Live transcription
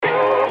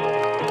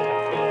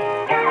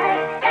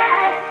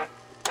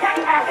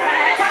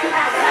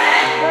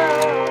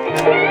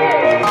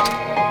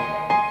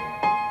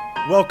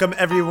Welcome,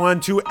 everyone,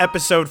 to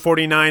episode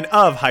 49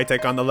 of High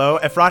Tech on the Low.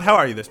 Efrat, how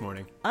are you this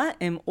morning? I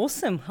am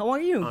awesome. How are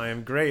you? I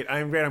am great.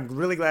 I'm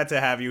really glad to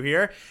have you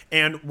here.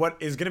 And what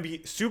is going to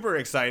be super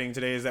exciting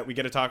today is that we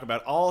get to talk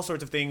about all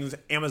sorts of things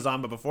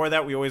Amazon. But before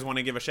that, we always want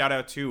to give a shout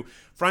out to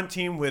Front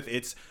Team with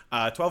its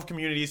 12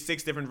 communities,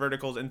 6 different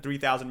verticals, and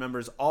 3,000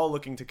 members all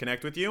looking to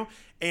connect with you.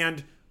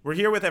 And we're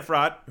here with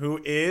Efrat,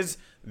 who is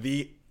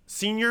the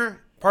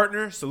Senior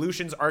Partner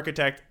Solutions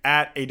Architect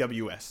at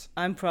AWS.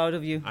 I'm proud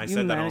of you. I You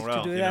said that all managed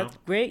well, to do you that. know?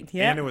 Great,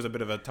 yeah. And it was a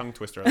bit of a tongue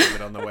twister a little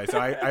bit on the way. So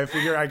I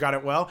figure I got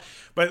it well.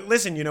 But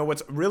listen, you know,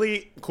 what's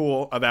really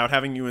cool about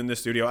having you in the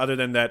studio, other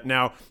than that,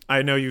 now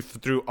I know you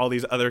through all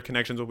these other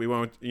connections, what we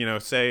won't,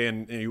 say,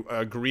 and you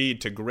agreed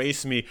to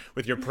grace me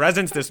with your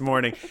presence this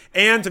morning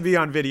and to be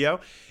on video,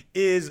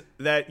 is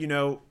that,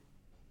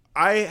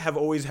 I have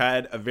always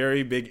had a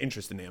very big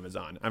interest in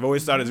Amazon. I've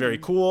always thought it's very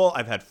cool.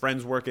 I've had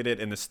friends work at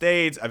it in the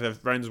States. I've had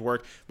friends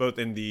work both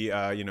in the,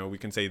 we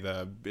can say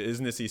the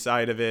businessy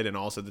side of it and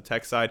also the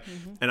tech side.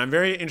 Mm-hmm. And I'm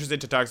very interested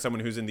to talk to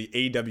someone who's in the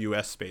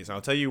AWS space. And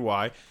I'll tell you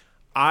why.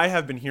 I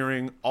have been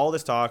hearing all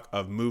this talk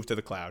of move to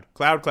the cloud.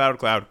 Cloud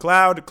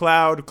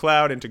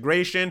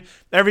integration,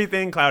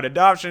 everything, cloud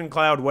adoption,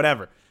 cloud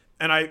whatever.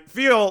 And I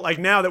feel like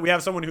now that we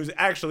have someone who's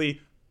actually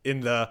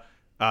in the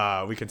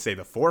we can say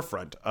the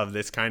forefront of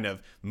this kind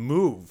of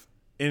move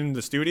in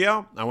the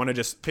studio, I want to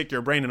just pick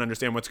your brain and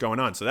understand what's going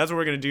on. So that's what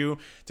we're going to do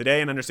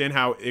today and understand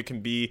how it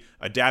can be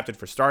adapted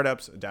for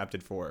startups,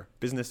 adapted for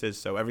businesses,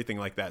 so everything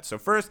like that. So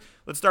first,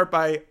 let's start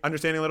by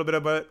understanding a little bit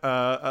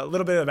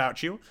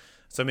about you.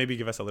 So maybe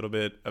give us a little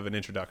bit of an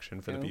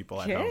introduction for the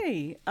people at home.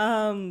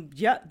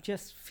 Okay.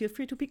 Just feel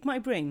free to pick my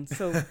brain.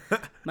 So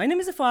my name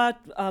is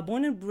Efrat,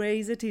 born and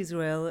raised in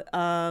Israel.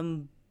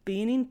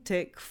 Been in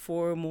tech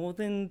for more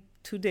than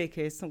 2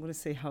 decades. I'm going to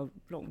say how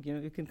long,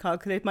 you can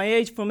calculate my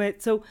age from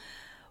it.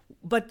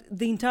 But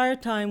the entire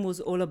time was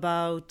all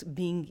about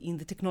being in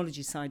the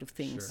technology side of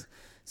things. Sure.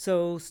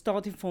 So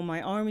starting from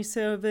my army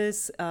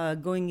service,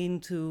 going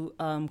into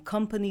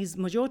companies,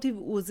 majority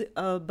was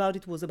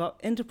about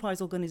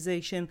enterprise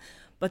organization,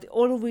 but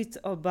all of it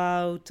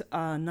about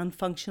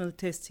non-functional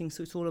testing.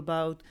 So it's all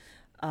about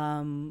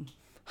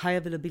high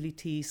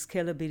availability,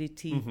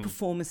 scalability, mm-hmm.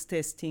 performance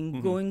testing,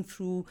 mm-hmm. going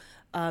through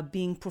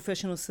being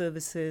professional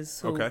services,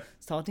 so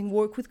starting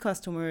work with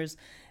customers,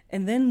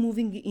 and then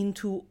moving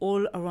into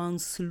all around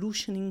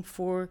solutioning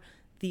for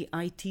the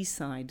IT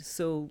side.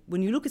 So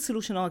when you look at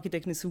solution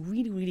architect, it's a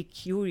really, really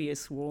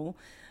curious role.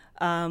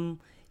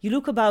 You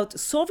look about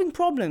solving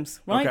problems,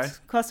 right? Okay.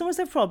 Customers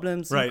have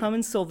problems, right. You come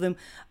and solve them.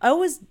 I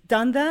always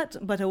done that,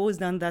 but I always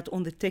done that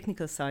on the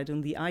technical side, on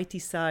the IT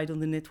side, on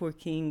the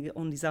networking,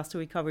 on disaster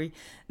recovery.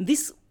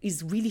 This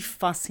is really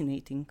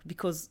fascinating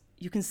because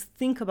you can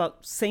think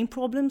about same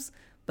problems,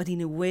 but in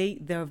a way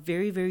they're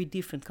very, very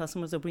different.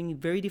 Customers are bringing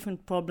very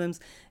different problems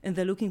and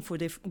they're looking for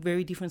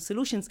very different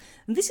solutions.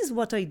 And this is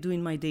what I do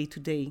in my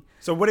day-to-day.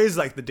 So what is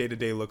like the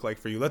day-to-day look like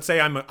for you? Let's say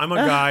I'm a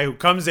guy who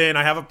comes in,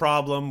 I have a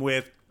problem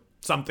with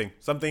something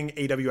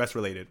AWS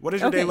related. What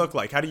does your day look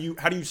like? How do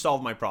you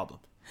solve my problem?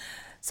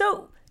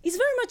 So it's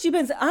very much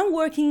depends. I'm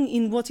working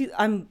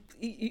in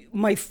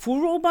my full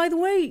role, by the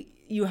way.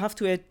 You have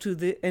to add to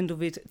the end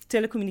of it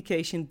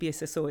telecommunication,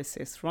 BSS,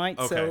 OSS, right?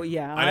 Okay. So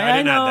yeah,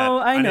 I know.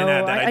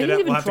 I didn't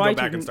even try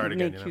to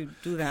make you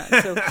do that.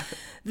 So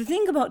the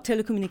thing about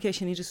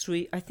telecommunication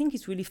industry, I think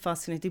it's really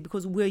fascinating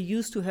because we're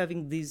used to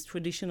having these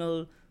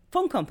traditional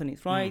phone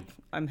companies, right?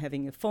 I'm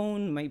having a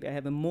phone, maybe I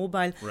have a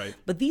mobile. Right.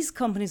 But these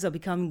companies are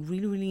becoming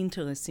really, really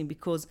interesting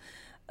because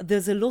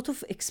there's a lot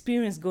of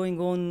experience going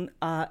on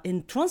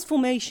in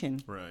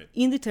transformation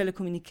in the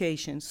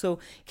telecommunications. So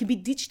it can be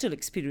digital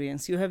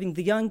experience. You're having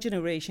the young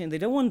generation. They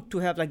don't want to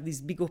have like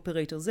these big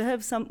operators. They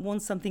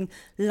want something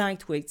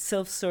lightweight,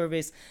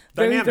 self-service,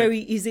 dynamic. very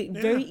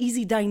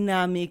easy,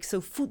 dynamic.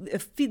 So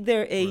fit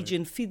their age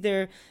and fit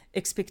their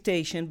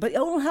expectation, but it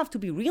don't have to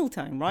be real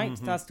time, right?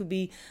 Mm-hmm. It has to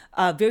be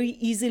very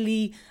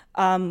easily.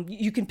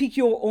 You can pick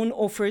your own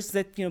offers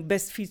that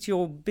best fit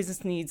your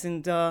business needs,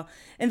 and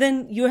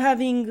then you're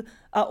having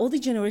all the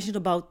generation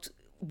about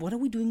what are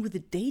we doing with the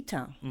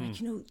data? Like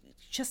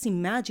just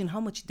imagine how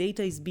much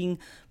data is being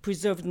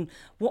preserved and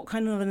what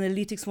kind of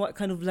analytics, what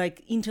kind of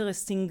like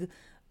interesting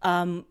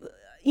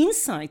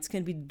insights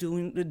can be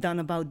done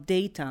about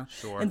data.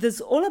 Sure. And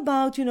there's all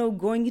about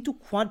going into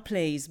quad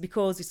plays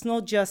because it's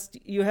not just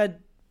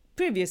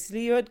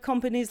previously you had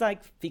companies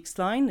like fixed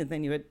line, and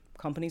then you had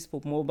companies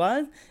for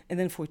mobile, and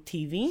then for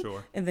TV,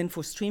 and then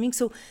for streaming.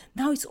 So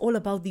now it's all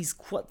about these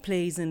quad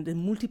plays and the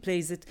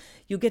multi-plays that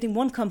you're getting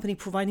one company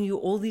providing you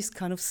all these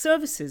kind of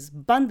services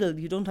bundled.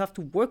 You don't have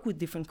to work with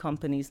different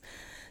companies.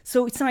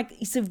 So it's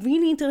a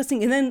really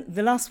interesting. And then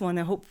the last one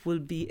I hope we'll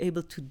be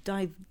able to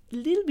dive a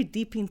little bit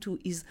deep into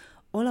is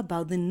all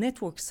about the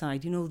network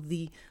side,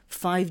 the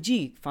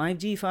 5G.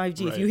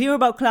 Right. If you hear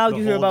about cloud,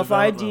 you hear about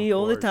 5G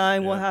all the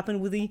time. What happened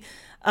with the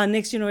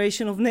next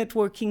generation of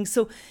networking?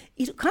 So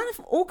it kind of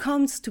all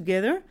comes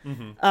together.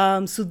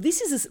 Mm-hmm. So this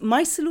is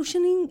my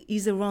solutioning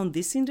is around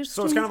this industry.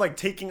 So it's kind of like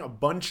taking a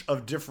bunch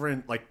of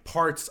different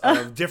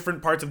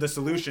different parts of the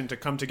solution to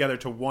come together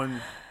to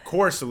one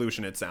core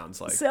solution, it sounds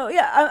like. So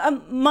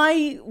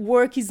my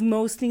work is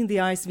mostly in the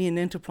ISV and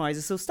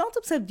enterprises. So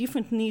startups have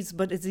different needs,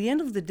 but at the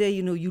end of the day,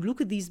 you look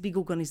at these big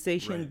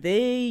organizations,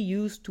 they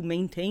used to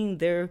maintain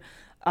their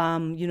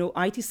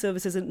IT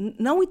services. And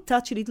now we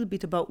touch a little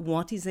bit about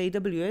what is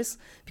AWS,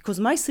 because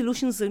my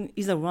solutions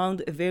is around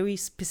a very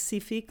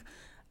specific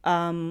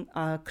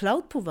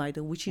cloud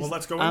provider, which is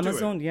let's go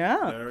Amazon. Into it.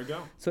 Yeah. There we go.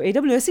 So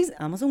AWS is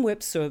Amazon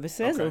Web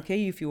Services. Okay,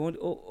 if you want,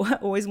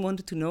 always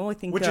wanted to know, I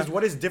think. Which is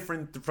what is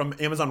different from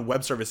Amazon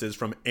Web Services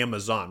from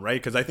Amazon, right?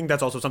 Because I think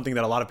that's also something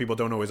that a lot of people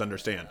don't always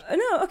understand.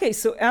 No, okay.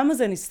 So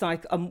Amazon is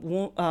like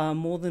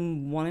more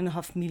than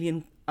 1.5 million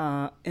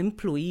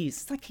employees.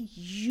 It's like a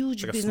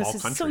huge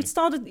business. So it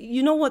started.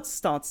 You know what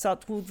starts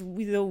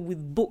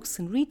with books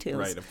and retail,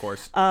 right? Of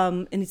course.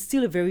 And it's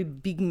still a very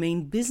big main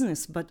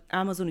business, but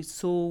Amazon is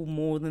so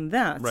more than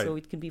that. Right. So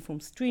it can be from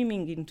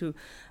streaming into,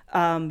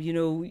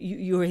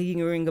 you're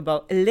hearing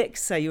about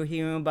Alexa, you're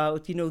hearing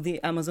about the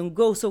Amazon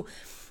Go. So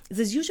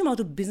there's a huge amount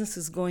of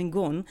businesses going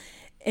on,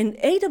 and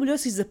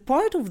AWS is a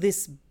part of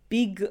this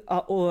big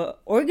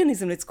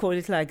organism, let's call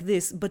it like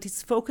this, but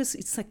its focus,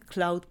 it's a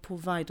cloud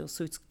provider.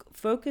 So it's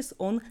focused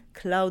on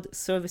cloud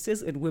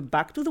services, and we're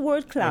back to the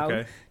word cloud.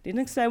 Okay.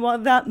 Didn't explain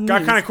what that means.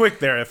 Got kind of quick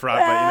there, Efrat,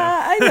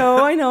 but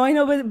I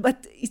know,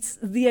 but it's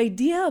the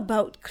idea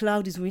about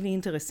cloud is really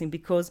interesting,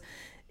 because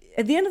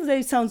at the end of the day,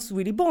 it sounds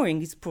really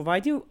boring. It's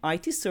provide you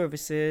IT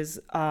services,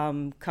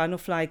 kind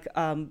of like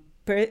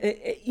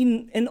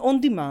in an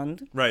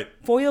on-demand, right,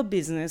 for your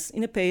business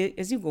in a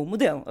pay-as-you-go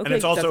model. Okay, and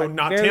it's also like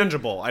not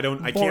tangible.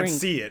 I can't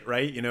see it,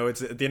 right?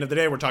 It's at the end of the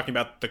day, we're talking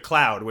about the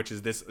cloud, which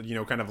is this,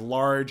 kind of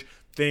large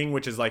thing,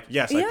 which is like,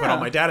 yes, I put all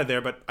my data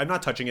there, but I'm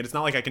not touching it. It's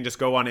not like I can just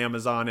go on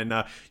Amazon and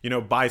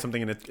buy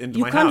something into my house.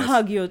 You can't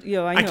hug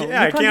your I know.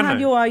 You can't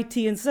hug your IT,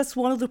 and so that's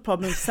one of the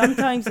problems.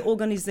 Sometimes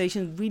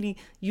organizations,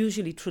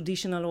 usually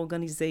traditional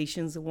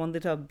organizations, the one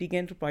that are big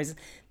enterprises,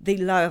 they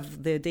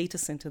love their data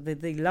center.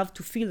 They love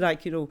to feel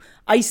like,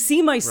 I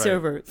see my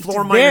server.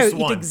 Floor it's there,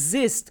 -1. it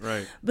exists.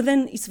 Right. But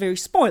then it's very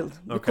spoiled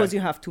because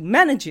you have to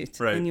manage it.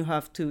 Right. And you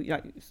have to,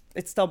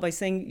 let's start by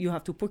saying you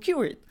have to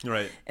procure it.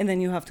 Right. And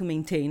then you have to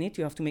maintain it.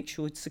 You have to make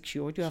sure it's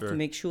secured. You have to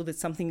make sure that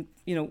something,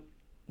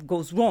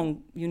 goes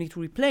wrong. You need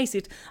to replace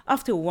it.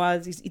 After a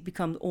while, it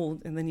becomes old,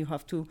 and then you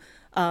have to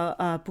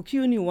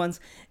procure new ones.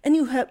 And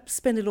you have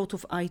spend a lot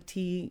of IT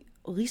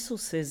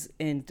resources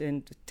and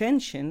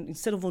attention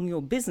instead of on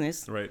your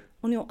business,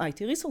 on your IT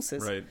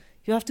resources. Right.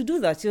 You have to do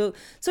that.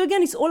 So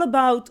again, it's all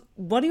about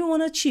what do you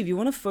want to achieve. You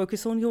want to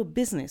focus on your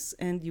business,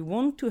 and you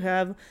want to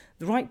have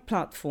the right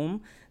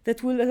platform that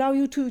will allow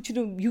you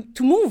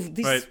to move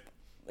this. Right.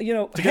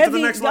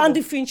 Heavy,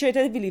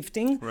 undifferentiated heavy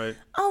lifting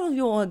out of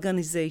your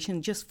organization.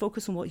 Just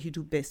focus on what you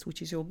do best,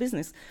 which is your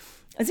business.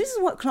 And this is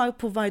what cloud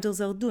providers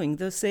are doing.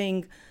 They're saying,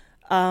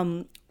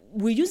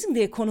 we're using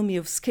the economy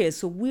of scale.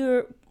 So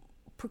we're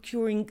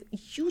procuring a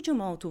huge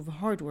amount of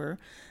hardware.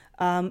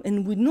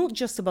 And we're not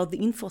just about the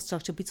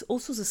infrastructure, but it's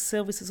also the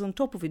services on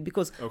top of it.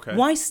 Because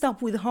why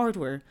stop with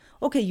hardware?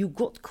 Okay, you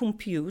got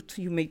compute,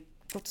 you may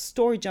got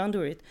storage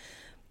under it.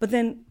 But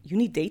then you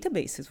need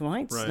databases,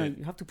 right? So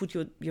you have to put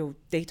your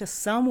data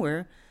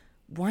somewhere.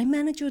 Why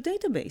manage your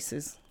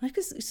databases?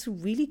 Because it's a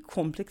really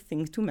complex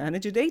thing to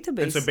manage a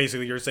database. And so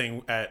basically you're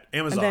saying at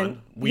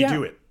Amazon, we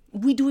do it.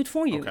 We do it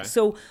for you. Okay.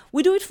 So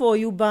we do it for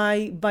you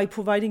by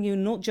providing you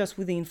not just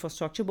with the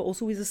infrastructure, but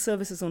also with the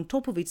services on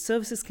top of it.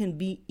 Services can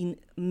be in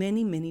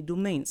many, many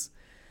domains.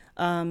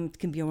 It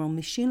can be around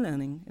machine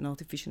learning and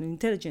artificial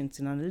intelligence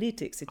and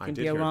analytics. It can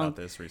be around. I did hear about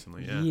this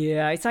recently.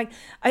 Yeah, it's like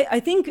I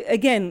think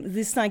again,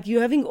 this like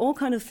you're having all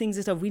kind of things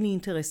that are really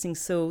interesting.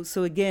 So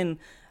again,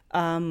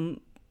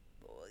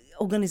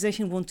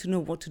 organizations want to know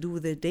what to do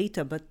with their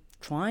data, but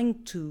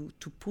trying to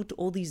put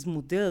all these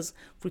models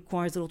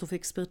requires a lot of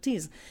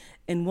expertise.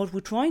 And what we're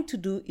trying to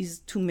do is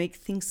to make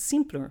things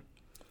simpler.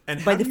 And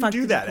how do you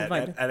do that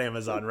at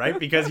Amazon, right?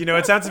 Because,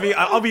 it sounds to me,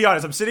 I'll be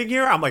honest, I'm sitting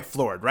here, I'm like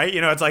floored, right?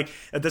 It's like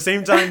at the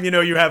same time,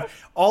 you have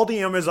all the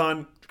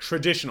Amazon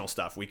traditional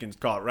stuff, we can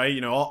call it,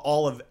 right?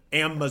 All of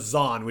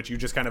Amazon, which you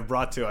just kind of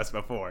brought to us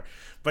before.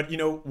 But,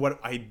 what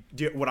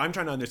I'm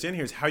trying to understand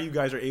here is how you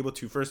guys are able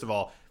to, first of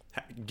all,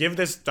 give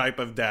this type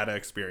of data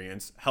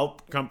experience,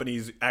 help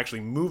companies actually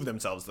move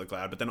themselves to the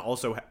cloud, but then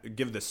also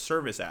give the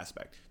service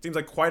aspect. It seems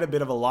like quite a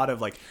bit of a lot of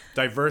like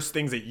diverse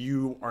things that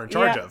you are in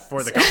charge of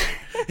for the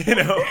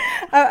company.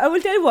 I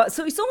will tell you what.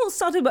 So it's almost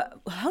started, but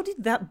how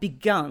did that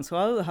begin?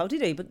 So how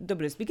did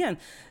AWS begin?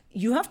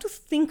 You have to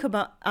think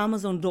about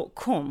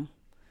Amazon.com.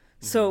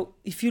 So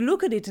if you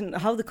look at it and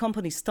how the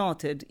company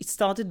started, it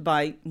started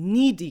by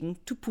needing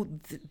to put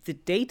the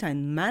data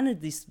and manage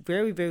this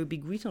very, very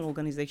big retail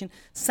organization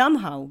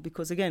somehow,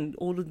 because again,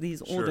 all of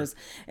these orders.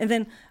 And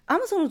then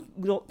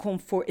Amazon.com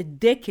for a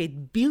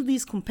decade built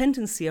this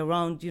competency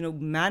around,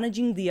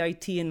 managing the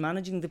IT and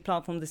managing the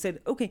platform. They said,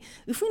 okay,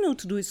 if we know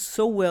to do it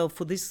so well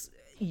for this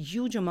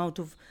huge amount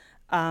of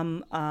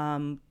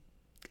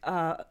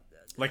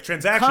like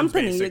transactions,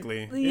 company,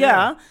 basically.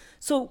 Yeah.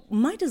 So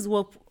might as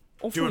well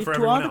offer it for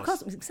to other else.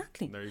 customers.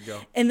 Exactly. There you go.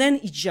 And then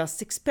it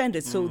just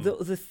expanded. So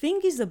the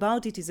thing is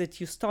about it is that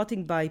you're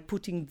starting by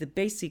putting the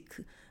basic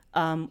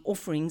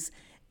offerings,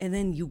 and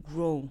then you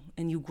grow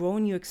and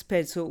you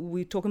expand. So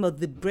we're talking about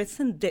the breadth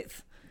and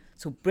depth.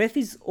 So breadth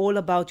is all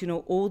about,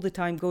 all the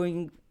time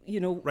going,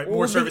 right, all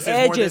more the services,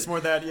 edges. more this, more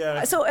that,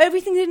 yeah. So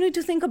everything they need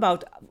to think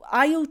about.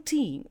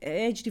 IoT,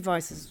 edge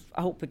devices.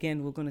 I hope,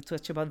 again, we're going to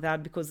touch about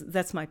that because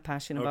that's my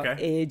passion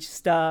about edge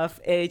stuff,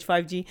 edge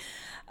 5G.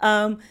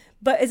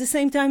 But at the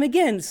same time,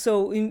 again,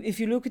 so if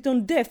you look at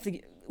on depth,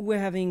 we're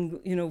having,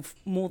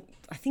 more,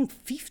 I think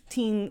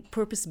 15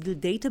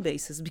 purpose-built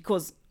databases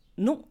because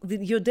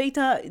your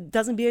data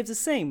doesn't behave the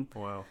same.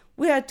 Wow.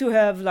 We had to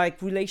have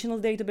relational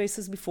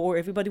databases before.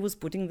 Everybody was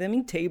putting them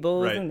in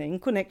tables and in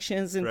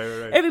connections. And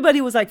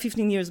everybody was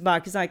 15 years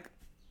back. It's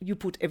you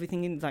put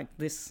everything in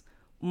this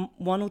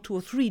 1 or 2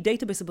 or 3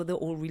 databases, but they're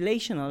all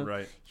relational.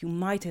 Right. You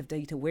might have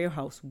data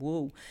warehouse.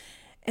 Whoa.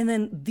 And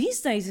then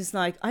these days it's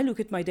I look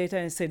at my data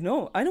and say,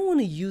 no, I don't want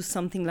to use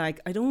something I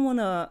don't want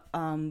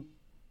to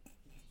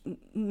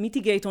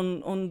mitigate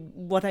on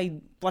what I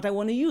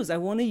want to use. I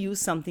want to use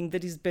something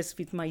that is best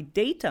fit my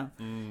data.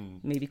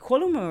 Maybe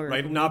Columnar.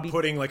 Right, not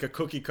putting a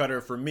cookie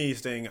cutter for me,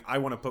 saying I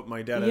want to put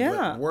my data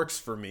that works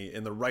for me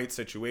in the right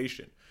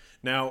situation.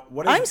 Now,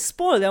 I'm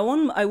spoiled.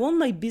 I want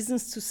my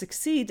business to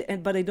succeed,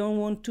 but I don't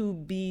want to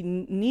be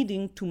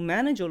needing to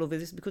manage all of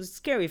this because it's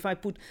scary. If I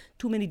put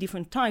too many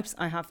different types,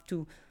 I have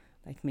to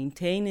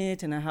maintain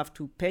it, and I have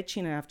to patch it,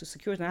 and I have to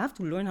secure it, and I have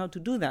to learn how to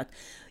do that.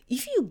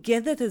 If you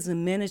get that as a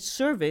managed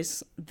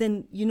service,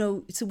 then,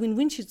 it's a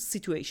win-win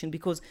situation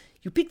because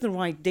you pick the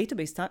right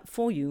database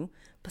for you,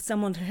 but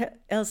someone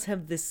else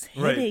have this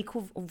headache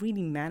of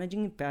really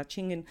managing and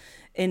patching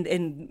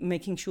and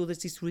making sure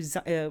that it's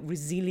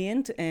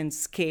resilient and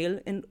scale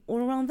and all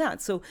around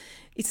that. So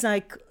it's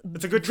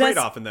it's a good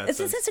trade-off in that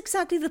sense. That's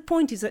exactly the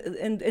point.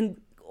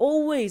 And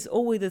always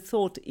the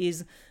thought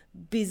is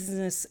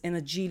business and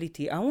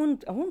agility. I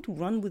want to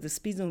run with the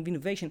speed of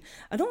innovation.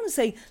 I don't want to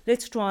say,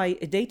 let's try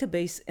a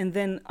database, and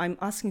then I'm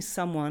asking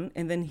someone,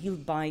 and then he'll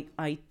buy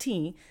IT,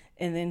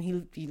 and then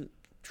he'll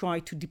try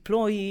to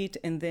deploy it,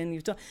 and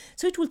then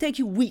so it will take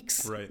you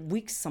weeks,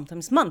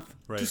 sometimes months,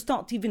 to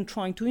start even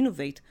trying to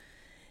innovate.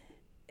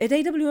 At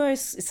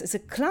AWS, it's a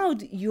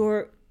cloud.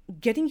 You're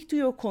getting to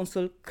your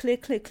console,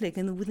 click,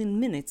 and within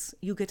minutes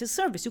you get a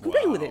service. You can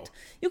play with it.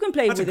 You can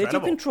play with it. You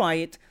can try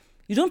it.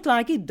 You don't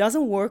like it,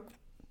 doesn't work.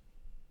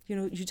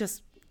 You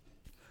just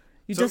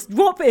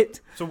drop it.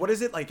 So what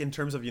is it like in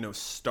terms of,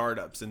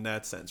 startups in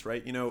that sense,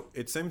 right?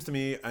 It seems to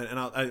me, and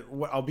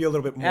I'll be a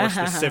little bit more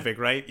specific,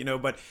 right?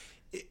 But,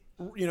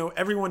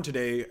 everyone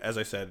today, as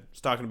I said,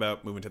 is talking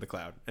about moving to the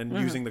cloud and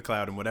using the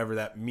cloud and whatever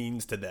that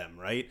means to them,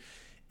 right?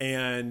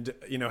 And,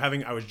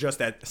 I was just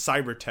at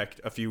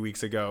CyberTech a few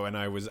weeks ago, and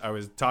I was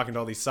talking to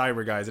all these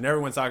cyber guys, and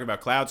everyone's talking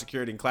about cloud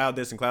security and cloud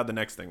this and cloud the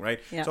next thing,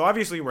 right? Yeah. So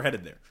obviously we're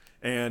headed there.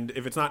 And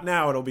if it's not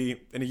now, it'll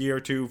be in a year or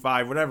 2,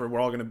 5, whatever. We're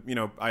all going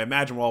to, I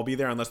imagine we'll all be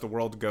there unless the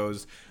world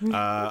goes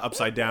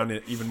upside down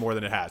even more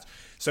than it has.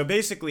 So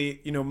basically,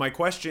 my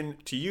question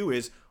to you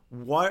is,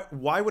 why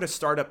would a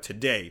startup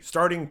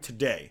starting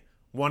today,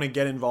 want to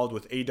get involved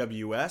with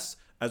AWS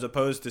as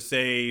opposed to,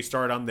 say,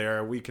 start on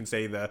we can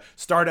say the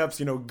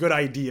startups, good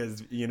ideas,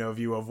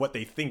 view of what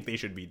they think they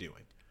should be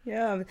doing?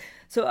 Yeah,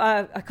 so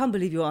I can't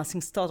believe you're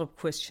asking startup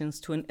questions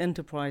to an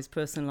enterprise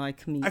person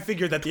like me. I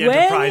figured that the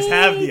enterprise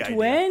have the idea.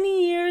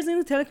 20 years in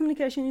the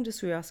telecommunication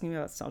industry asking me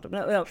about startup.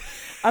 No,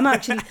 I'm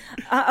actually...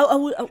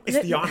 it's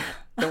the honor.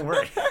 Don't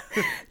worry.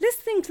 Let's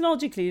think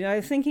logically.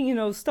 I'm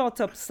thinking,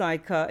 startups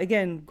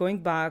again, going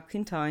back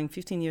in time,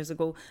 15 years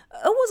ago,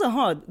 it wasn't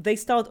hard. They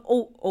start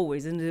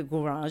always in the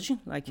garage.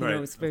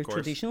 It's very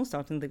traditional,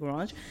 start in the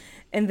garage.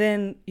 And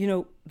then,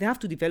 they have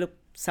to develop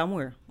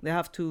somewhere. They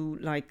have to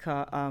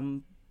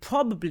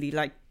probably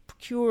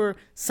procure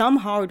some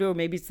hardware,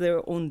 maybe it's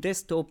their own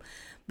desktop,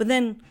 but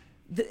then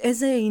as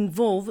they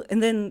involve,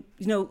 and then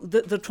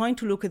they're trying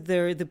to look at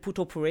the put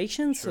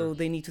operations, so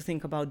they need to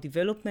think about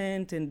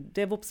development and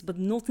DevOps, but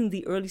not in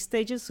the early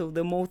stages, so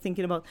they're more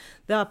thinking about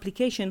the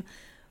application.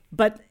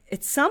 But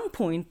at some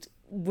point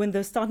when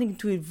they're starting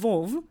to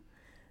evolve,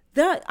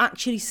 they're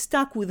actually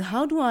stuck with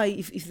how do I,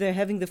 if they're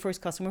having the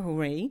first customer,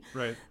 hooray,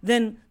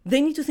 then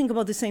they need to think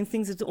about the same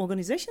things that the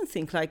organization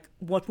think, like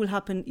what will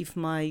happen if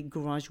my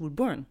garage will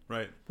burn?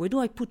 Right. Where do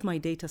I put my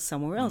data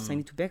somewhere else? I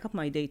need to back up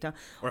my data.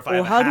 Or if I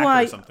have a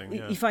hack or something.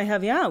 Yeah. If I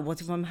have,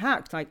 what if I'm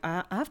hacked?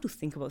 I have to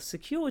think about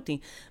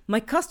security. My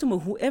customer,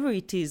 whoever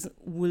it is,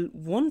 will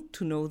want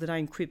to know that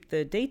I encrypt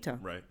their data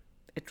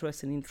at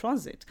rest and in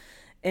transit.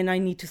 And I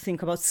need to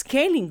think about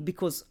scaling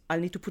because I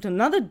need to put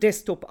another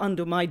desktop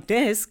under my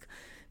desk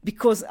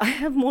because I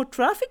have more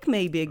traffic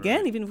maybe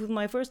again, even with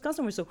my first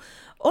customer. So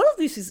all of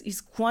this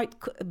is quite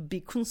a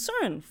big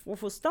concern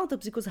for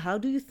startups because how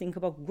do you think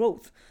about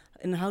growth?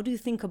 And how do you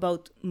think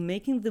about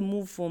making the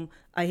move from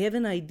I have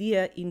an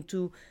idea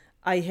into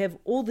I have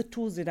all the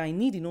tools that I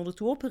need in order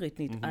to operate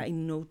it. I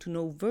know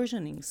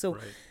versioning. So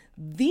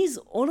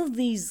all of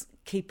these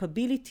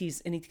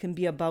capabilities, and it can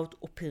be about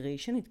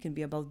operation, it can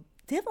be about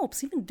DevOps,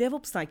 even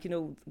DevOps, like,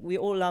 we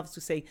all love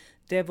to say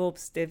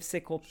DevOps,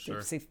 DevSecOps,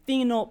 Sure. say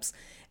FinOps,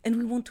 and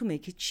we want to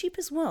make it cheap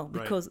as well.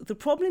 Because the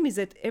problem is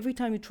that every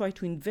time you try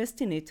to invest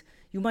in it,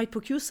 you might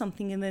procure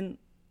something and then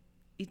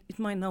it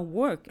might not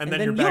work. And then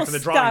you're back to the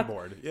drawing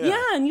board.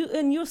 Yeah,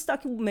 and you're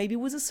stuck maybe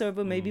with a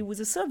server, maybe with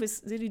a service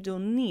that you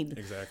don't need.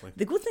 Exactly.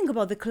 The good thing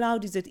about the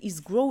cloud is that it's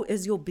grow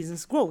as your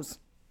business grows.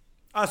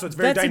 So it's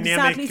very dynamic.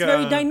 Exactly, it's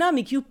very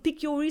dynamic. You pick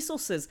your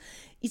resources.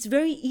 It's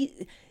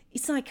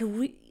it's like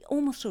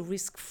almost a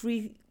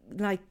risk-free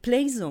like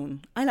play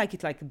zone. I like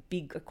it like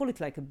I call it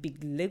like a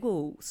big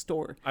Lego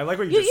store. I like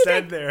what you just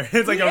said there.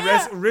 It's like a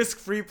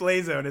risk-free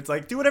play zone. It's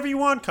like, do whatever you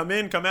want. Come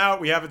in, come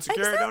out. We have it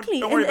secure. Exactly.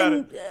 Don't worry about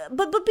it.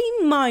 But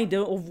being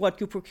mindful of what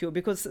you procure,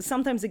 because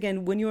sometimes,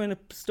 again, when you're in a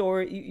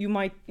store, you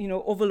might,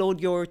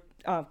 overload your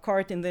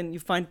cart and then you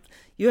find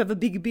you have a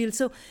big bill.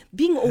 So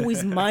being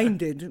always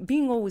minded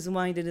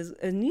is,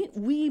 and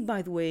we,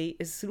 by the way,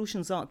 as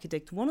solutions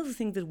architect, one of the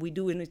things that we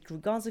do, and it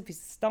regardless if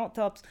it's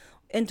startups,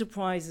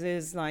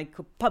 enterprises, like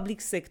public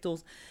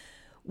sectors,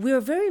 we are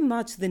very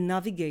much the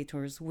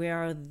navigators. We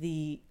are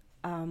the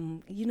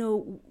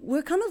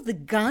we're kind of the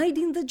guide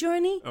in the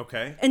journey.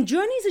 Okay. And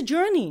journey is a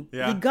journey.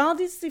 Yeah.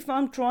 Regardless if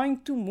I'm trying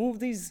to move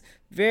these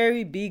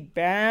very big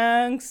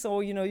banks,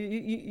 or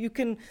you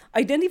can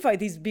identify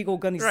these big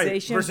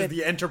organizations. Right. Versus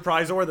the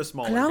enterprise or the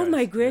smaller cloud guys.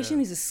 migration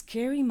is a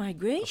scary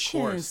migration.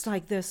 Of course. It's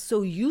like they're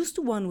so used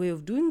to one way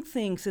of doing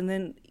things, and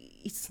then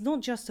it's not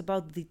just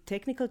about the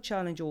technical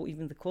challenge or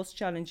even the cost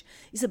challenge.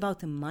 It's about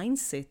the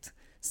mindset.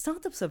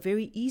 Startups are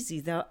very easy.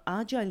 They're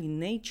agile in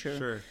nature.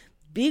 Sure.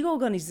 Big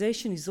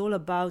organization is all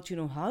about,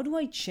 how do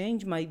I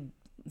change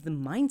the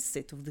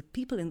mindset of the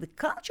people and the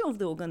culture of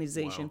the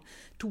organization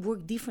to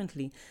work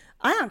differently.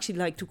 I actually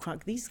like to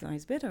crack these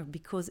guys better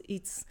because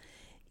it's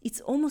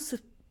almost a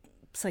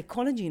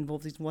psychology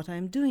involved in what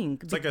I'm doing.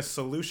 It's like a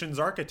solutions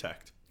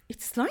architect.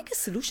 It's like a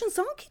solutions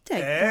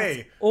architect. Hey.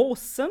 That's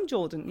awesome,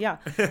 Jordan. Yeah.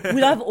 We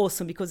love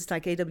awesome because it's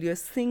like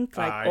AWS Think,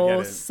 like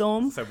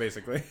awesome. So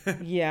basically.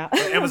 Yeah.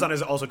 Amazon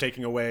is also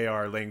taking away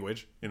our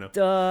language,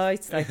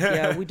 It's like,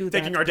 we do that.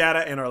 Taking our data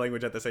and our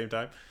language at the same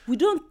time. We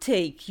don't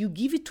take, you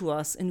give it to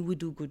us and we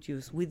do good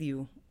use with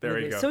you. There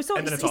you go. So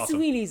and then it's awesome.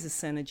 really is a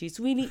synergy. It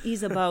really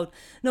is about,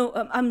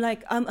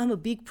 I'm a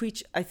big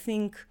preach. I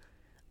think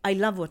I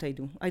love what I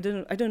do. I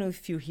don't know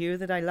if you hear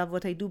that I love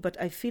what I do, but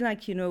I feel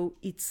like,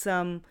 it's,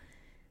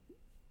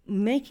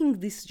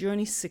 making this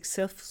journey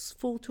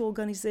successful to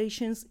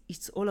organizations.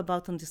 It's all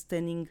about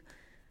understanding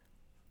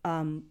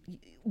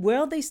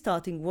where they're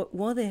starting,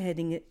 where they're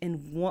heading,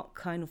 and what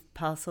kind of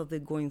path are they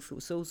going through.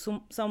 So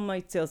some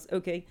might tell us,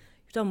 okay,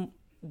 you've done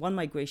one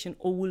migration,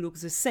 all will look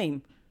the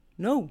same.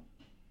 No,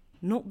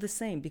 not the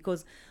same,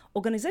 because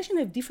organizations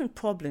have different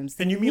problems.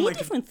 They need like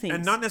different things.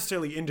 And not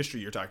necessarily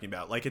industry you're talking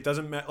about. Like it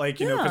doesn't matter,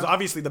 because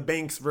obviously the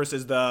banks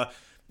versus the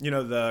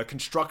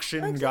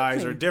construction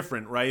guys are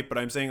different, right? But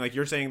I'm saying,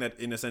 you're saying that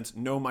in a sense,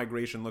 no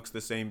migration looks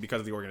the same because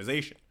of the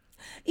organization.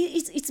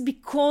 It's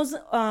because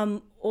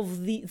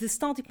of the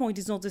starting point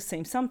is not the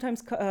same.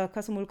 Sometimes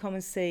customer will come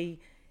and say,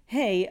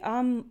 hey,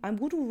 I'm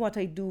good with what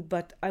I do,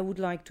 but I would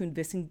like to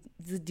invest in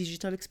the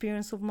digital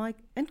experience of my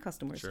end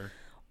customers. Sure.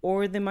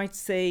 Or they might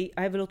say,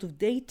 I have a lot of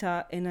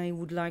data and I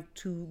would like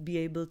to be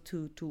able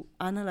to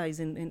analyze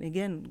and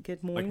again,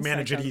 get more insight.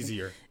 Manage it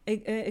easier.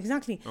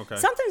 Exactly. Okay.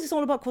 Sometimes it's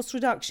all about cost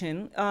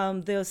reduction.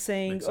 They're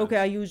saying, okay,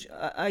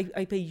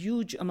 I pay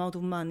huge amount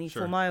of money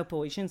for my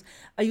operations.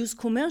 I use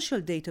commercial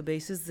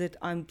databases that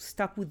I'm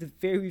stuck with a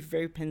very,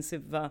 very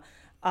expensive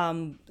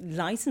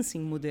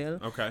licensing model.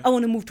 Okay. I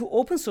want to move to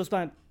open source, but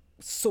I'm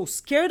so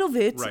scared of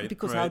it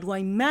because how do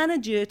I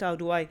manage it? How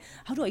do I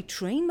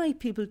train my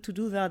people to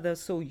do that? They're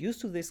so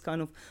used to this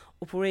kind of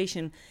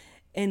operation,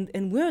 and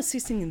we're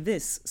assisting in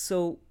this.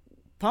 So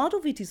part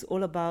of it is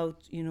all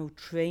about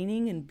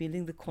training and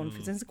building the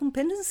confidence, the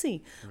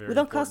competency with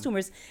our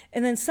customers.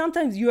 And then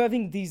sometimes you're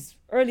having these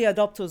early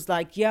adopters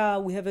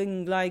we're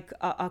having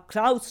a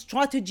cloud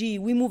strategy.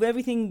 We move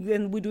everything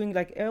and we're doing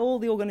all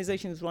the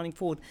organization is running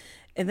forward,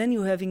 and then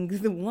you're having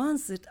the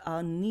ones that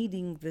are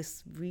needing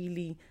this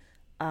really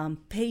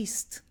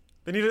paced.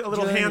 They need a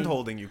little journey.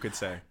 hand-holding, you could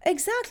say.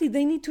 Exactly.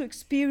 They need to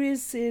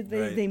experience it.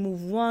 They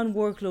move one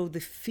workload, they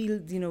feel,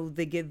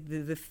 they get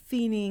the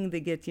feeling, they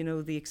get,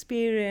 the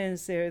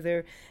experience.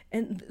 They're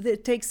and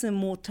it takes them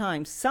more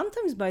time.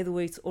 Sometimes, by the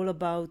way, it's all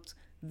about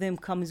them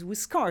coming with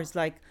scars.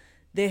 Like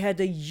they had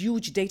a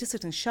huge data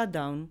set and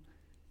shutdown,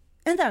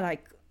 and they're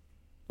like,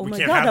 oh my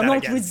God, I'm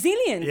not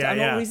resilient. I'm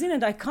not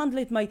resilient. I can't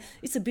let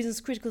it's a business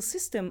critical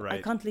system.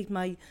 I can't let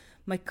my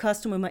end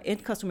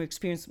customer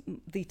experience,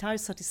 the entire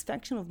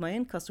satisfaction of my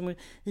end customer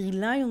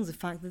rely on the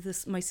fact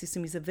that my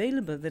system is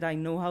available, that I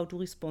know how to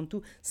respond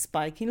to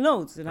spiking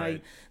loads,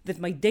 that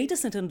my data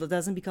center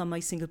doesn't become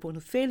my single point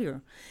of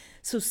failure.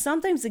 So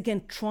sometimes,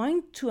 again,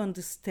 trying to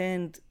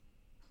understand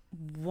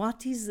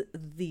what is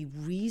the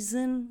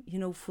reason,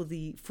 for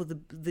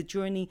the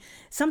journey.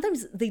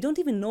 Sometimes they don't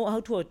even know how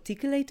to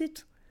articulate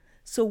it.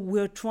 So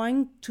we're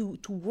trying to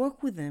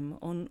work with them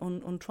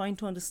on trying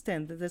to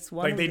understand that that's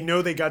one. Like they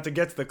know they got to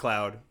get to the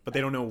cloud, but they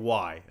don't know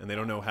why and they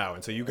don't know how.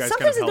 And so you guys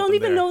sometimes kind of they don't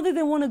even there. know that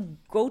they want to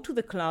go to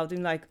the cloud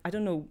and like, I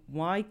don't know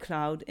why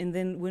cloud. And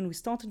then when we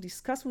start to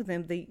discuss with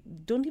them, they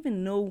don't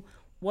even know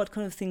what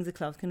kind of things the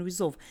cloud can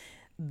resolve.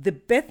 The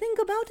bad thing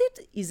about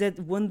it is that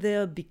when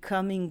they're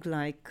becoming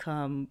like,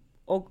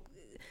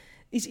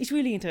 it's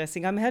really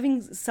interesting. I'm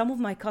having some of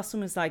my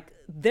customers, like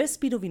their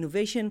speed of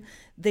innovation,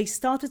 they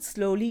started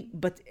slowly,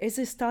 but as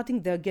they're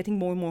starting, they're getting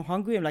more and more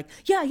hungry. I'm like,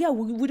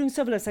 we're doing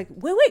serverless. Like,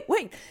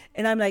 wait.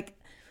 And I'm like,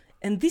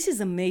 and this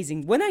is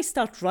amazing. When I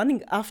start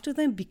running after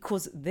them,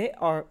 because they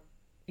are,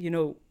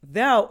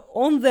 they are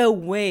on their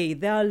way,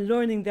 they are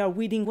learning, they are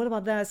reading, what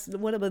about that,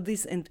 what about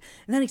this? And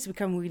then it's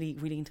become really,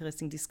 really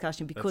interesting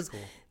discussion because cool.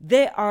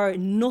 They are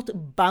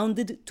not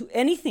bounded to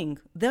anything.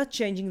 They're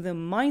changing their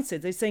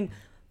mindset. They're saying,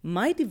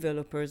 my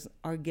developers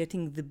are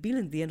getting the bill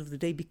at the end of the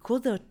day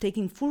because they're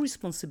taking full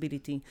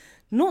responsibility,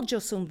 not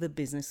just on the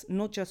business,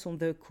 not just on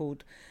their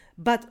code,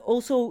 but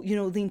also,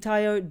 the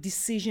entire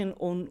decision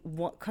on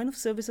what kind of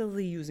services they're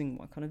using,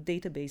 what kind of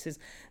databases.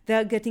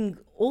 They're getting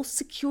all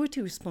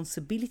security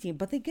responsibility,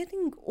 but they're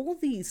getting all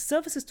the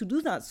services to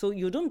do that. So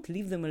you don't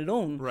leave them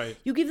alone. Right.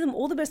 You give them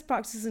all the best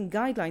practices and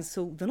guidelines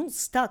so they're not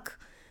stuck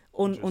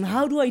on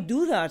how do I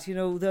do that?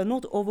 They're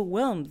not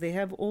overwhelmed. They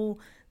have all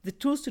the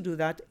tools to do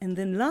that. And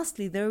then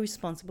lastly, they're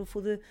responsible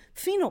for the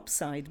FinOps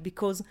side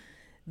because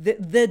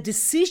the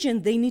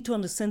decision, they need to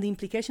understand the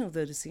implication of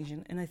their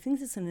decision. And I think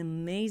that's an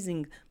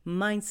amazing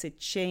mindset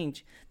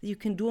change that you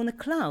can do on a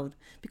cloud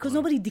because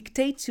nobody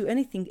dictates you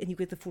anything and you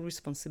get the full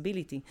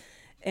responsibility.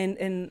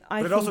 And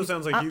I. But it also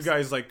sounds like you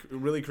guys like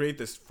really create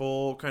this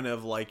full kind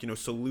of like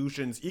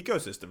solutions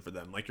ecosystem for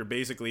them. Like you're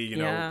basically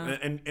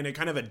and it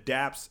kind of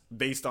adapts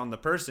based on the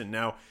person.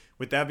 Now,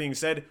 with that being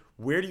said,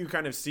 where do you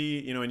kind of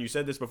see and you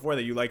said this before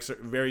that you like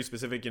very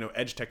specific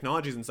edge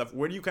technologies and stuff.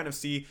 Where do you kind of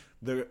see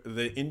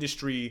the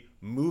industry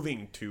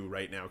moving to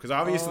right now? Because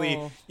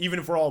obviously, even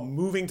if we're all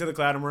moving to the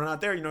cloud and we're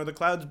not there, the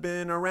cloud's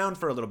been around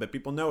for a little bit.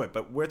 People know it,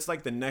 but what's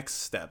like the next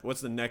step?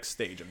 What's the next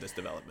stage of this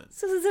development?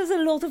 So there's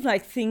a lot of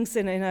like things,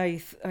 and I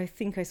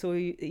think I saw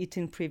it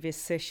in previous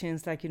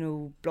sessions, like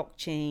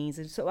blockchains,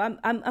 and so I'm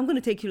going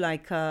to take you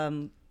like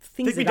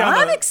things that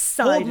I'm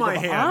excited hold my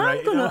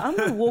about. Hand, I'm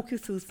gonna walk you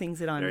through things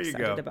that I'm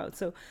excited about.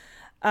 So,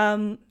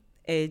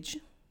 edge.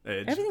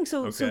 Everything.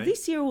 So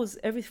this year was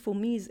for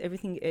me is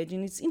everything edge,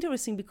 and it's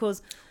interesting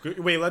because.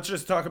 Wait, let's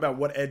just talk about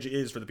what edge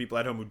is for the people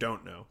at home who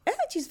don't know.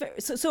 Edge is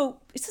so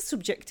it's a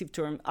subjective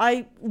term.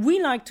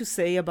 We like to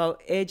say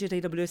about edge at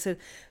AWS.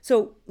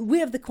 So we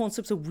have the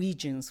concepts of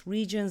regions.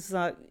 Regions,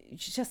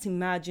 just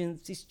imagine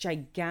these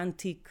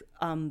gigantic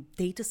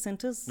data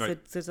centers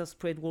that are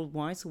spread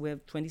worldwide. So we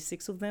have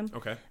 26 of them.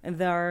 Okay. And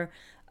they are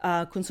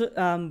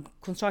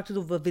constructed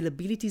of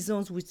availability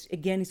zones, which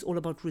again is all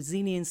about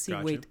resiliency.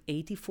 Gotcha. We had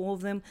 84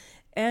 of them,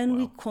 and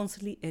we're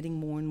constantly adding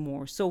more and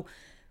more. So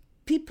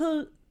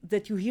people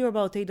that you hear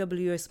about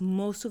AWS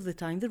most of the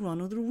time, they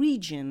run on the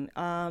region,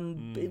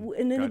 and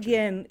then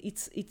again,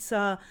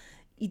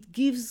 it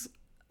gives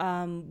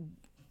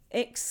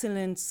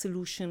excellent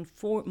solution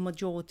for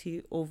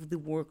majority of the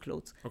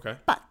workloads. Okay,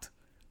 but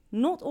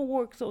not all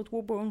workloads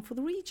were born for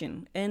the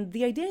region, and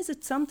the idea is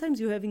that sometimes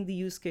you're having the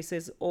use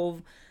cases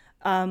of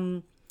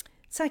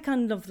it's like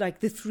kind of like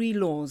the three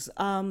laws.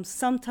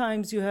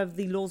 Sometimes you have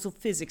the laws of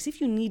physics.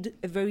 If you need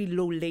a very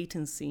low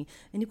latency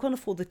and you can't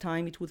afford the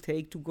time it will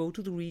take to go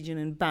to the region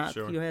and back,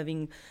 you're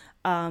having,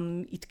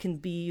 it can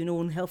be,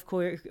 on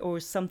healthcare or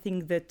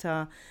something that,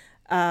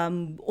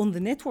 on the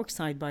network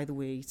side, by the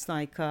way, it's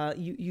like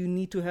you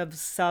need to have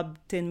sub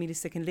 10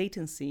 millisecond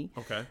latency.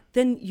 Okay.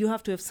 Then you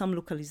have to have some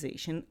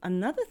localization.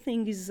 Another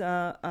thing is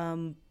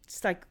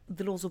it's like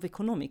the laws of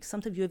economics.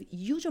 Sometimes you have a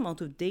huge amount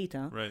of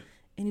data. Right.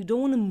 And you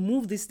don't want to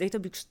move this data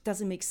because it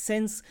doesn't make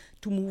sense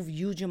to move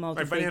huge amount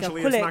of data collected.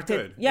 Financially, it's not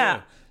good.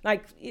 Yeah,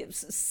 like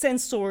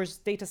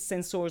sensors, data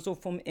sensors, or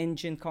from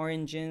car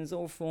engines,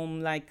 or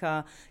from like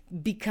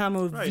big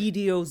camera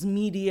videos,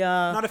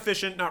 media. Not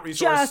efficient, not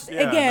resource. Just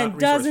again,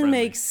 doesn't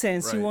make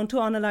sense. Right. You want to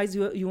analyze,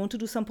 you want to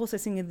do some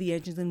processing at the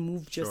edges and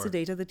move just the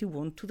data that you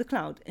want to the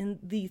cloud. And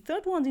the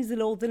third one is the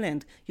law of the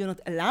land. You're not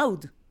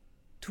allowed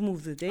to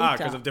move the data.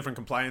 Because of different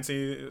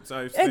compliancy.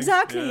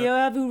 Exactly. You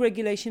have a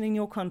regulation in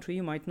your country.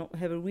 You might not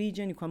have a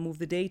region. You can't move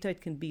the data.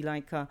 It can be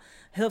like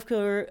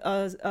healthcare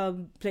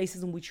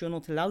places in which you're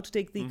not allowed to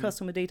take the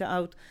customer data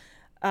out.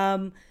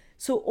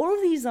 So all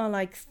of these are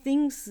like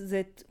things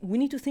that we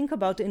need to think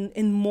about,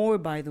 and more,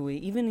 by the way.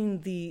 Even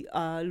in the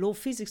law of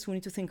physics, we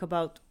need to think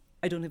about,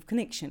 I don't have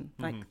connection.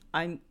 Like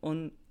I'm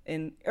on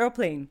an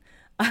airplane.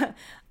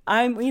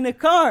 I'm in a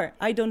car.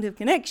 I don't have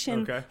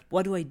connection. Okay.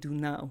 What do I do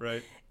now?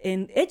 Right.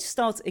 And edge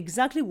starts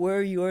exactly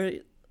where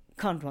you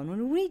can't run on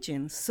a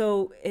region.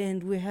 So,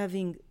 and we're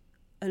having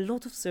a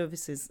lot of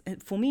services.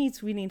 And for me,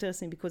 it's really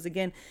interesting because,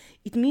 again,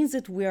 it means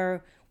that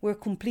we're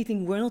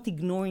completing, we're not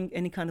ignoring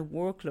any kind of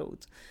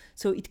workload.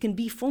 So it can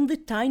be from the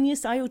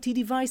tiniest IoT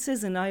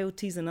devices, and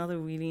IoT is another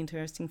really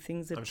interesting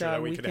thing that I'm sure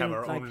that we could have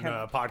our own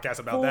podcast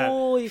about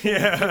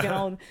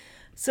that.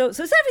 So it's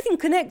everything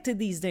connected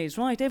these days,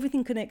 right?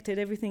 Everything connected,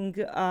 everything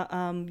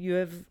you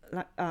have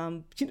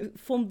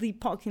from the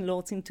parking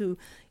lots into,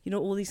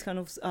 all these kind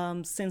of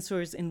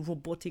sensors and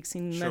robotics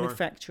in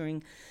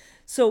manufacturing.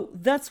 So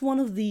that's one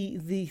of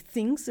the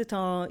things that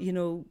are,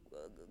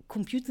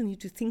 computers need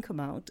to think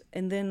about.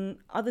 And then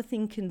other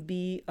thing can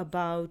be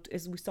about,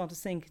 as we started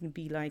saying, can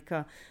be like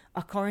a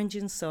car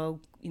engine. So,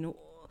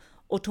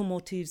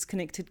 automotives,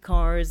 connected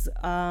cars.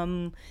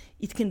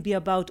 It can be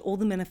about all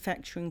the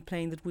manufacturing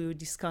plane that we were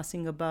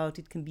discussing about.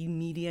 It can be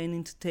media and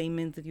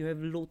entertainment, that you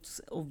have lots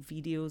of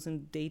videos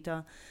and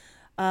data.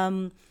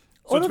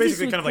 So it's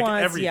basically kind of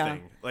like everything. Yeah.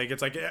 Like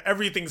it's like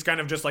everything's kind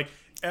of just like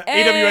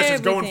AWS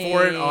is going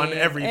for it on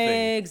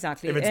everything.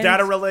 Exactly. If it's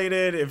data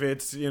related, if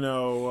it's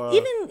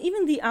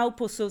even the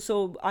outpost.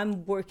 So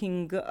I'm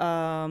working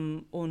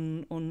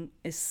on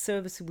a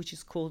service which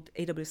is called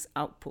AWS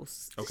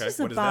Outposts. Okay. This is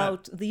what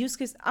about is that? The use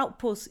case.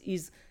 Outpost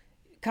is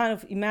kind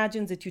of,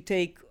 imagine that you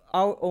take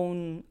our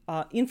own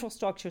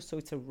infrastructure. So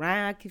it's a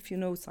rack, if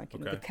it's like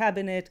the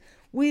cabinet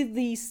with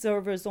these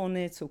servers on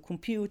it. So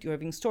compute, you're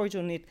having storage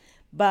on it,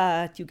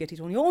 but you get it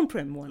on your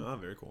on-prem one. Oh,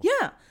 very cool.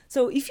 Yeah.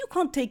 So if you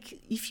can't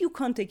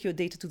take your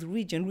data to the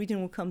region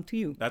will come to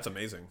you. That's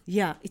amazing.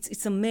 Yeah,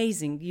 it's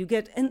amazing. You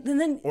get and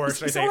then or it's,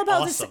 should it's I say all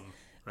about awesome.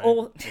 Right?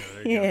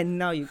 Or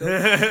now you go.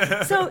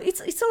 So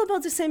it's all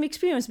about the same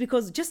experience,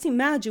 because just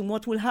imagine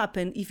what will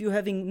happen if you're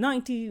having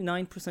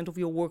 99% of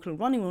your workload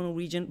running on a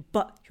region,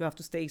 but you have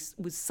to stay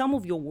with some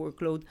of your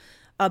workload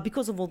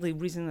because of all the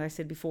reasons I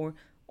said before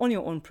on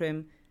your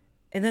on-prem.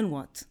 And then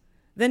what?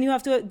 Then you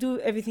have to do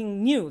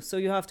everything new. So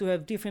you have to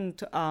have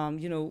different,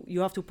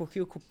 you have to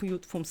procure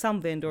compute from some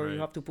vendor. Right.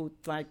 You have to put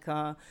like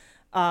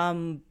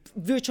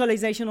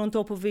virtualization on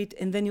top of it.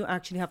 And then you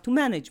actually have to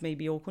manage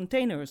maybe your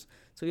containers.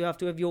 So you have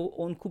to have your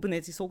own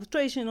Kubernetes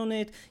orchestration on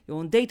it, your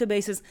own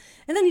databases.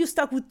 And then you're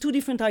stuck with two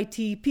different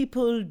IT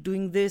people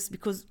doing this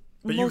because...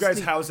 But you guys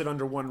house it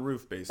under one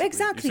roof, basically.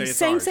 Exactly.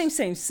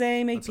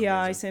 Same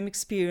API, same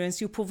experience.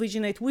 You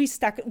provision it. We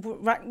stack it.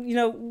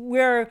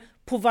 We're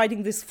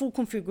providing this full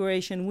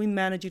configuration. We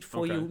manage it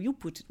for you.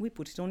 We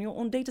put it on your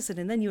own data set.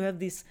 And then you have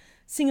this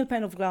single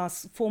pane of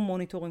glass for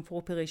monitoring, for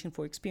operation,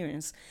 for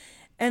experience.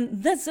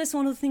 And that's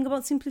one of the things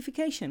about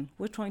simplification.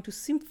 We're trying to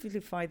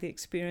simplify the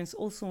experience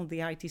also on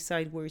the IT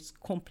side, where it's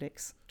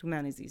complex to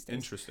manage these days.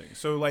 Interesting.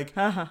 So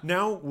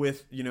now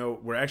with,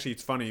 we're actually,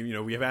 it's funny,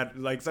 we have had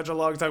like such a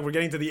long time. We're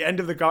getting to the end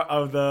of the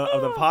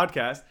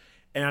podcast.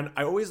 And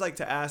I always like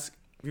to ask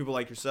people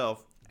like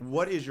yourself,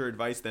 what is your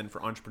advice then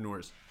for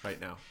entrepreneurs right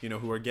now,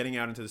 who are getting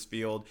out into this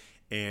field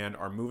and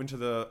are moving to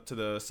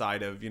the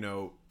side of,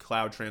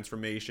 cloud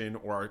transformation,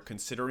 or are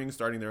considering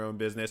starting their own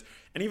business?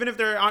 And even if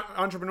they're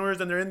entrepreneurs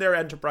and they're in their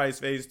enterprise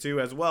phase too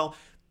as well,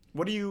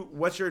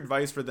 what's your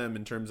advice for them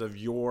in terms of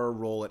your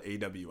role at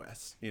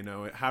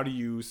AWS? How do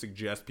you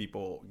suggest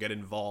people get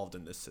involved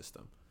in this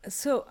system?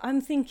 So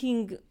I'm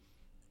thinking,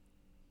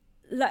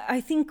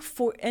 I think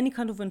for any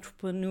kind of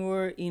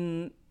entrepreneur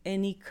in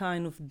any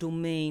kind of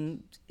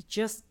domain,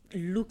 just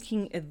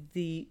looking at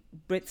the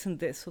breadth and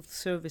depth of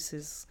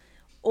services,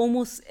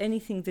 almost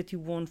anything that you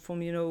want from,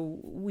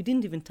 we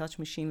didn't even touch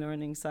machine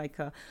learning,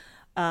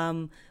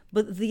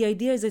 but the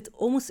idea is that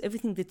almost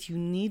everything that you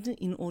need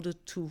in order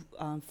to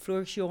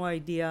flourish your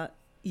idea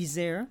is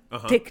there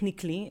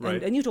technically.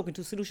 Right. And you're talking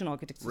to solution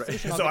architects. Right.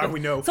 So we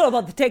know. It's all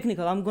about the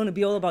technical. I'm going to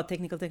be all about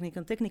technical.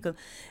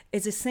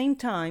 At the same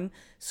time,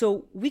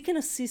 so we can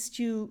assist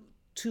you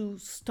to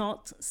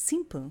start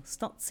simple.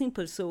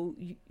 So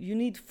you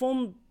need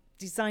from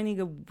designing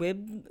a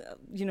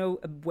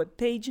web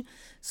page.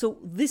 So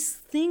this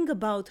thing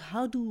about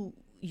how do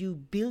you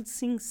build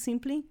things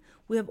simply,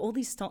 we have all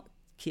these start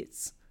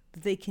kits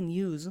that they can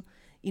use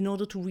in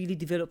order to really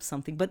develop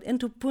something. But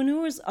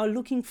entrepreneurs are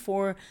looking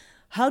for,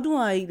 how do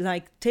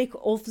I take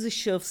off the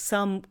shelf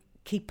some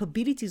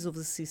capabilities of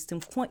the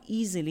system quite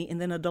easily and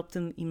then adopt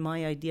them in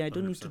my idea. I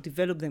don't 100%. Need to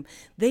develop them.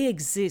 They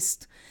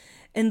exist.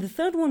 And the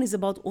third one is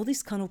about all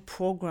these kind of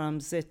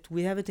programs that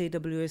we have at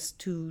AWS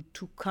to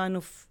kind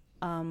of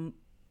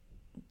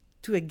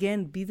to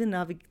again be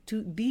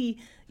to be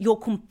your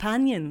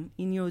companion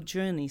in your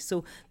journey.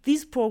 So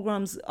these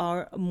programs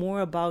are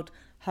more about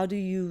how do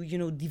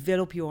you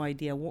develop your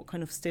idea, what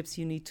kind of steps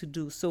you need to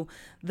do. So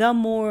they're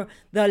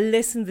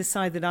less in the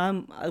side that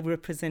I'm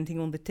representing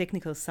on the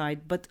technical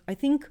side, but I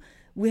think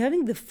we're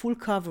having the full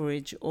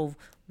coverage of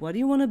what do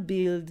you want to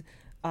build,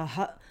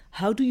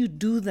 how do you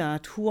do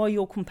that? Who are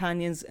your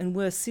companions? And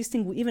we're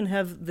assisting. We even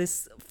have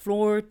this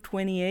Floor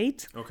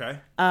 28. Okay.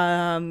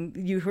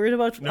 You heard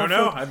about? No,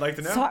 I'd like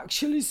to know. It's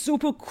actually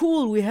super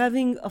cool. We're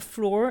having a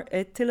floor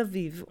at Tel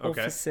Aviv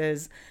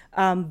offices.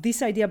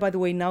 This idea, by the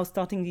way, now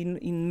starting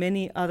in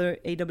many other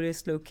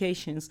AWS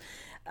locations.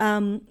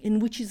 in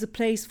which is a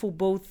place for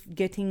both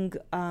getting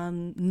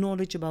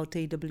knowledge about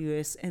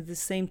AWS. At the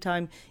same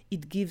time,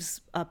 it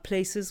gives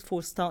places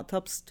for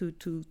startups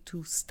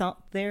to start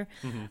there.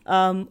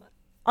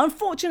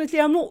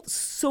 Unfortunately, I'm not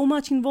so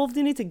much involved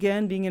in it,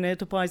 again, being an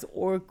enterprise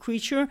org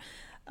creature,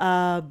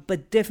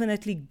 but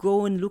definitely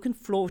go and look in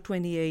Floor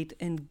 28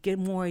 and get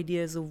more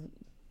ideas of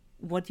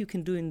what you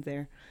can do in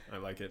there. I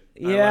like it.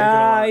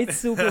 Yeah, it's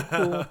super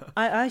cool.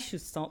 I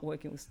should start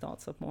working with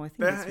startups more. I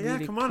think it's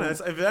really come cool. on.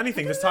 If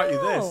anything, this taught you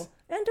this.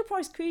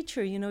 Enterprise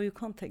creature, you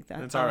can't take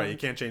that. It's all right. You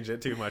can't change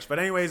it too much. But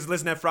anyways,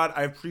 listen, Efrat,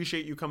 I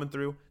appreciate you coming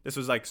through. This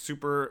was like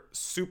super,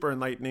 super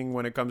enlightening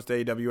when it comes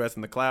to AWS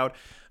and the cloud.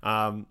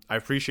 I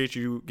appreciate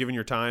you giving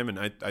your time, and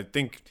I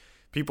think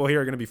people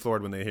here are going to be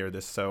floored when they hear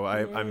this. So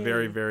I'm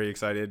very, very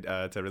excited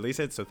to release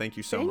it. So thank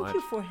you so much.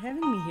 Thank you for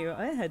having me here.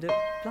 I had a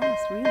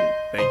blast, really.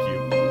 Thank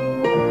you.